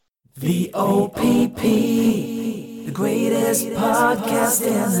The OPP, the greatest podcast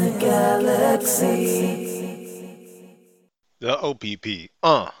in the galaxy. The OPP,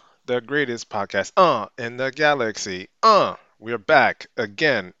 the greatest podcast, in the galaxy, We're back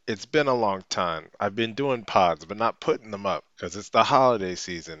again. It's been a long time. I've been doing pods, but not putting them up because it's the holiday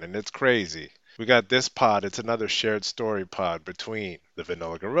season and it's crazy. We got this pod. It's another shared story pod between the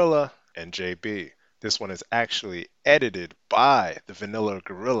Vanilla Gorilla and JB. This one is actually edited by the Vanilla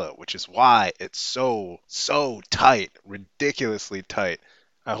Gorilla, which is why it's so tight, ridiculously tight.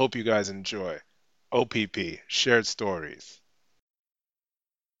 I hope you guys enjoy. OPP Shared Stories.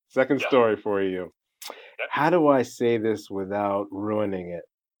 Second story for you. How do I say this without ruining it?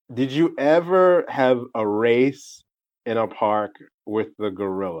 Did you ever have a race in a park with the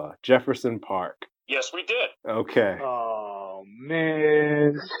gorilla? Jefferson Park. Yes, we did. Okay. Oh,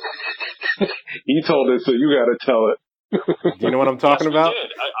 man. He told it, so you gotta tell it. Do you know what I'm talking yes, about? We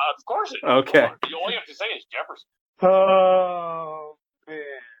did. Of course it did. Okay. All you have to say is Jefferson. Oh,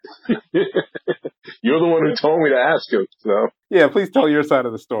 man. You're the one who told me to ask him, so. Yeah, please tell your side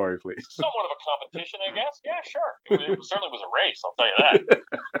of the story, please. Somewhat of a competition, I guess. Yeah, sure. It certainly was a race, I'll tell you that.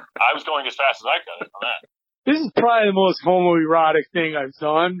 I was going as fast as I could on that. This is probably the most homoerotic thing I've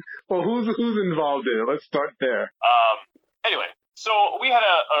done. Well, who's involved in it? Let's start there. Anyway, so we had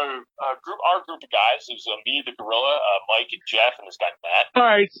a group, our group of guys. It was me, the gorilla, Mike, and Jeff, and this guy Matt. All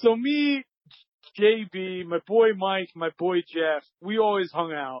right, so me, JB, my boy Mike, my boy Jeff, we always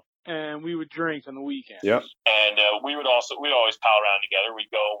hung out and we would drink on the weekends. Yep. And we'd always pal around together. We'd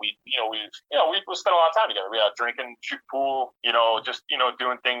go, we spent a lot of time together. We had drinking, shoot pool, just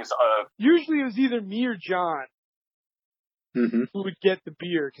doing things. Usually it was either me or John who would get the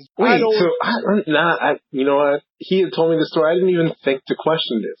beer. Wait, you know what? He had told me the story. I didn't even think to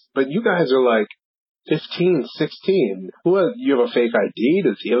question this. But you guys are like 15, 16. You have a fake ID?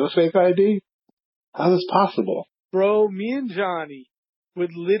 Does he have a fake ID? How is this possible? Bro, me and Johnny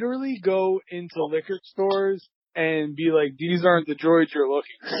would literally go into liquor stores and be like, these aren't the droids you're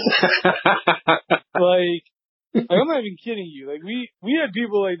looking for. like, I'm not even kidding you. Like, we had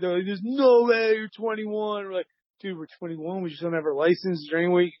people like, they're like, there's no way you're 21. We're like, dude, we're 21. We just don't have our license. Is there any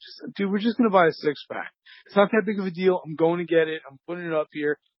way? Dude, we're just going to buy a 6-pack. It's not that big of a deal. I'm going to get it. I'm putting it up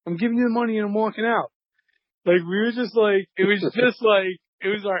here. I'm giving you the money and I'm walking out. Like, we were just like, it was just like, it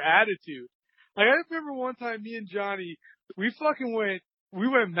was our attitude. Like, I remember one time me and Johnny, we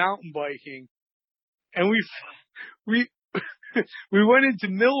went mountain biking and we went into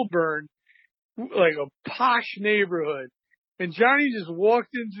Millburn, like a posh neighborhood, and Johnny just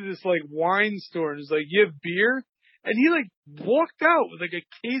walked into this like wine store and was like, "You have beer?" And he like walked out with like a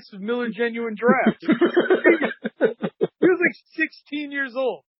case of Miller Genuine Draft. He was like 16 years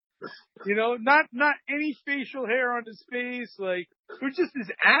old. Not any facial hair on his face. Like, it was just his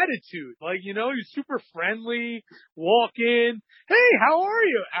attitude. Like, he was super friendly, walk in. Hey, how are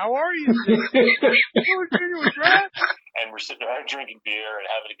you? How are you? And we're sitting around drinking beer and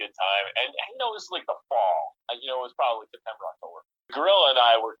having a good time. And it was like the fall. It was probably September, October. Gorilla and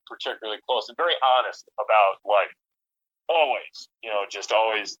I were particularly close and very honest about life. Always. Just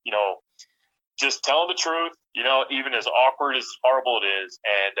always, just telling the truth, even as awkward, as horrible it is.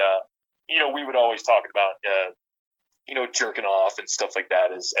 And, we would always talk about, jerking off and stuff like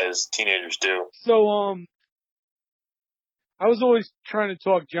that as teenagers do. So, I was always trying to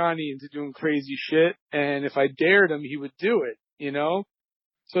talk Johnny into doing crazy shit. And if I dared him, he would do it,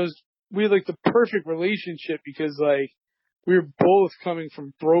 So we had like the perfect relationship because like we were both coming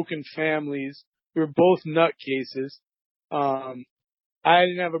from broken families. We were both nutcases. I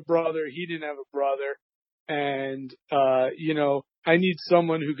didn't have a brother. He didn't have a brother. And, I need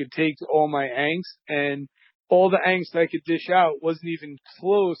someone who could take all my angst, and all the angst I could dish out wasn't even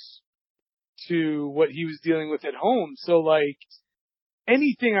close to what he was dealing with at home. So like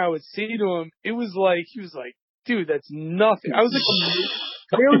anything I would say to him, it was like, he was like, dude, that's nothing. I was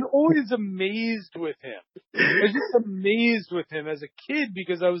always amazed with him. I was just amazed with him as a kid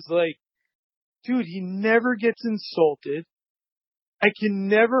because I was like, dude, he never gets insulted. I can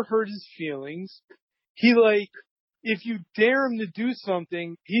never hurt his feelings. He if you dare him to do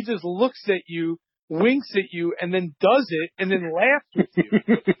something, he just looks at you, winks at you, and then does it, and then laughs with you.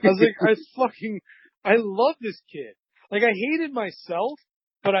 I was like, I love this kid. Like, I hated myself,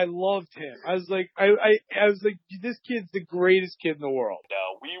 but I loved him. I was like, this kid's the greatest kid in the world.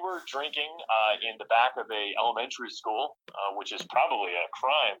 We were drinking in the back of a elementary school, which is probably a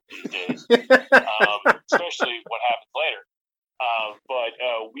crime these days, especially what happens later. But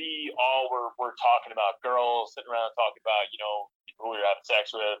we all were talking about girls, sitting around talking about, who we were having having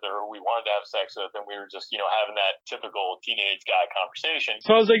sex with or who we wanted to have sex with, and we were just, having that typical teenage guy conversation.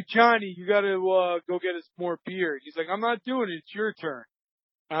 So I was like, Johnny, you got to go get us more beer. He's like, I'm not doing it. It's your turn.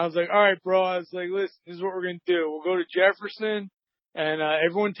 I was like, all right, bro. I was like, listen, this is what we're going to do. We'll go to Jefferson, and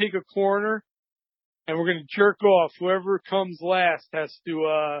everyone take a corner, and we're going to jerk off. Whoever comes last has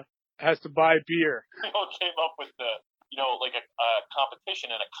to buy beer. We all came up with like a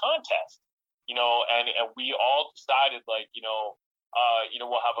competition and a contest, and we all decided, we'll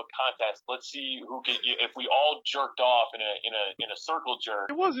have a contest. Let's see who can, if we all jerked off in a circle jerk.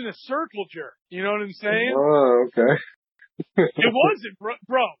 It wasn't a circle jerk. You know what I'm saying? Oh, okay. It wasn't, bro.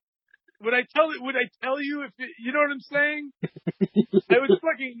 Would I tell you if it, you know what I'm saying? I would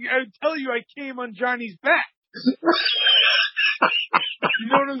tell you I came on Johnny's back. You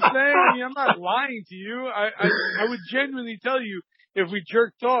know what I'm saying? I mean, I'm not lying to you. I would genuinely tell you if we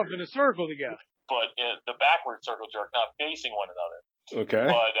jerked off in a circle together. But the backward circle jerk, not facing one another. Okay.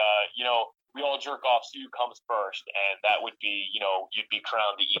 But, we all jerk off, see who comes first, and that would be, you'd be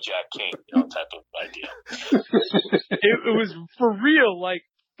crowned the EJAC king, type of idea. It was for real, like,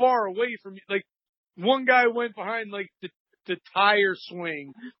 far away from me. Like, one guy went behind, like, the tire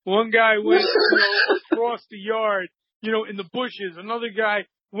swing. One guy went, across the yard, in the bushes. Another guy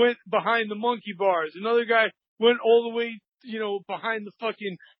went behind the monkey bars. Another guy went all the way, behind the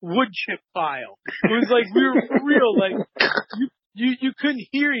fucking wood chip pile. It was like, we were for real, like, you couldn't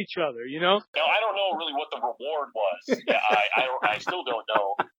hear each other, Now, I don't know really what the reward was. Yeah, I still don't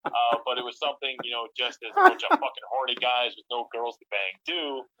know. But it was something, just as a bunch of fucking horny guys with no girls to bang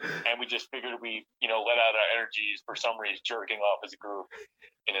do. And we just figured we, let out our energies for some reason jerking off as a group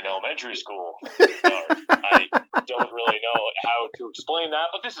in an elementary school. I don't really know how to explain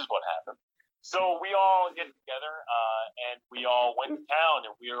that, but this is what happened. So we all get together, and we all went to town,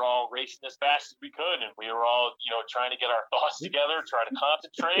 and we were all racing as fast as we could, and we were all, trying to get our thoughts together, try to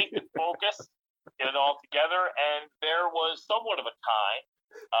concentrate and focus, get it all together, and there was somewhat of a tie,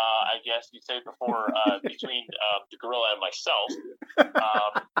 I guess you'd say between the gorilla and myself.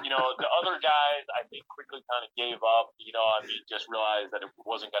 The other guys, I think, quickly kind of gave up, just realized that it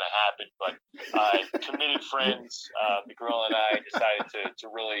wasn't going to happen, but committed friends, the gorilla and I decided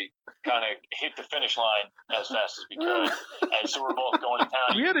to really kind of hit the finish line as fast as we could, and so we're both going to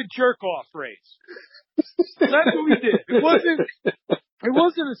town. We had a jerk-off race. That's what we did. It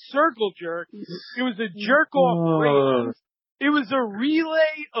wasn't a circle jerk. It was a jerk-off race. It was a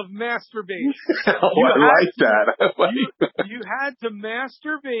relay of masturbation. I like that. You had to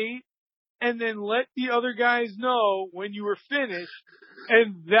masturbate and then let the other guys know when you were finished,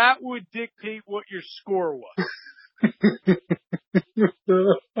 and that would dictate what your score was.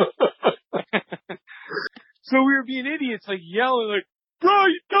 So we were being idiots, like yelling, like, bro,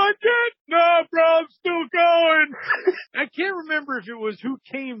 you done yet? No, bro, I'm still going. I can't remember if it was who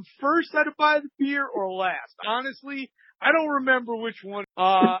came first had to buy the beer or last. Honestly, I don't remember which one.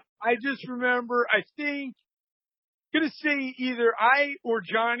 I just remember, I think, gonna say either I or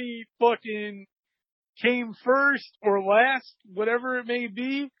Johnny fucking came first or last, whatever it may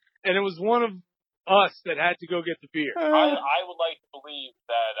be, and it was one of us that had to go get the beer. I would like to believe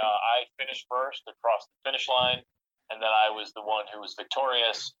that I finished first across the finish line, and that I was the one who was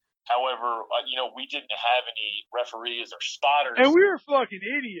victorious. However, we didn't have any referees or spotters. And we were fucking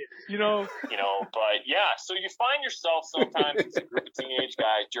idiots, But yeah, so you find yourself sometimes as a group of teenage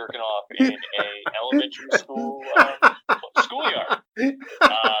guys jerking off in a elementary school schoolyard,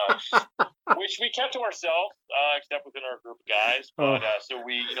 which we kept to ourselves, except within our group of guys. But so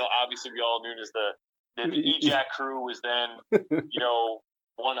we, obviously we all knew as the EJAC crew was then, 100%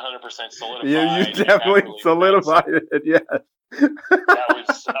 solidified. You definitely solidified it, yes. That was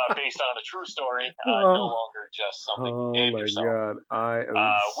based on a true story, no longer just something you named yourself. Oh my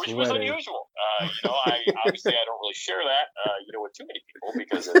God, which was unusual. I obviously I don't really share that, with too many people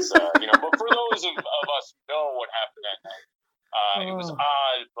because it's, but for those of us who know what happened that night, it was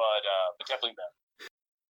odd, but definitely memorable.